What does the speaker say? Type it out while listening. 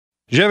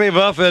Jimmy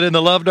Buffett in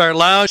the Love Dart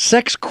Lounge.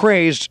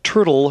 Sex-crazed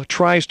turtle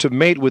tries to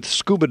mate with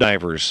scuba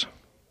divers.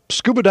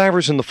 Scuba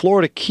divers in the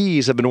Florida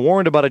Keys have been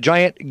warned about a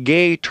giant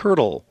gay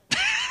turtle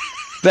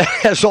that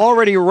has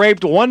already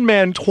raped one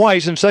man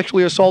twice and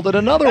sexually assaulted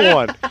another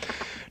one.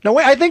 Now,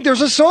 wait, I think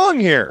there's a song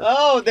here.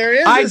 Oh, there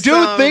is I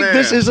do think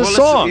this is a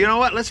song. You know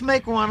what? Let's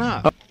make one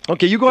up.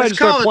 Okay, you go ahead and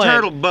start playing. Let's call it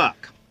Turtle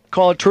Buck.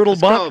 Call it Turtle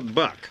Buck? Call it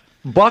Buck.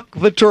 Buck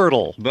the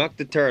Turtle. Buck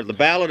the Turtle. The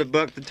Ballad of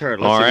Buck the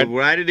Turtle. All right. We'll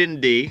write it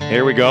in D.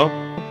 Here we go.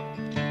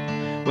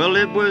 Well,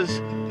 it was...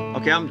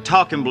 Okay, I'm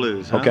talking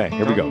blues, huh? Okay,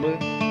 here we go. Blues?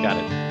 Got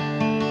it.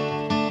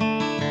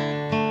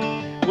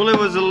 Well, it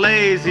was a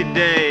lazy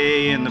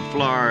day in the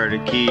Florida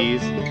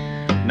Keys.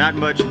 Not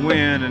much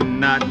wind and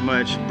not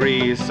much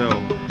breeze, so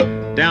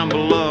down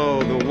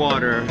below the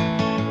water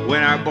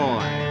went our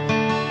boy.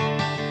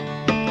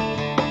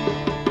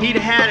 He'd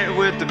had it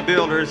with the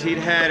builders, he'd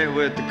had it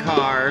with the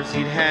cars,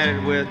 he'd had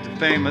it with the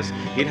famous,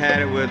 he'd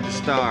had it with the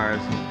stars.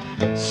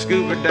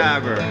 Scuba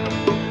diver,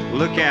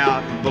 look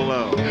out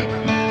below.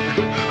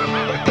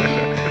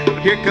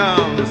 Here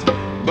comes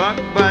Buck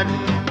Butt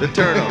the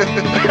turtle,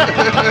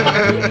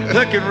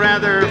 looking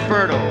rather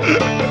fertile.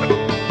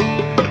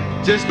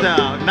 Just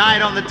a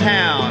night on the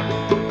town,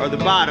 or the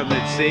bottom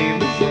it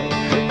seems.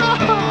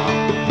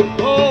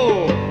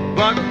 Oh,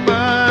 Buck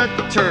Butt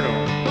the turtle,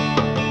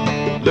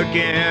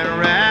 looking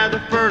rather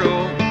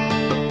fertile,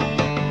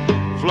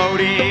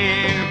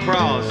 floating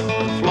across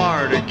the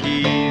Florida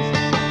Keys.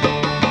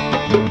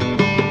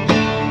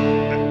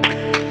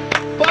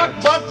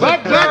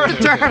 Buck the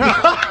Turtle.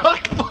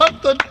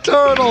 Buck the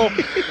Turtle.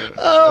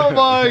 Oh,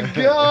 my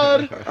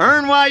God.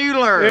 Earn while you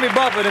learn. Jimmy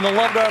Buffett in the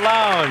Love Dart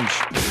Lounge.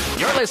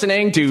 You're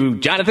listening to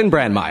Jonathan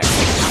Brandmeier.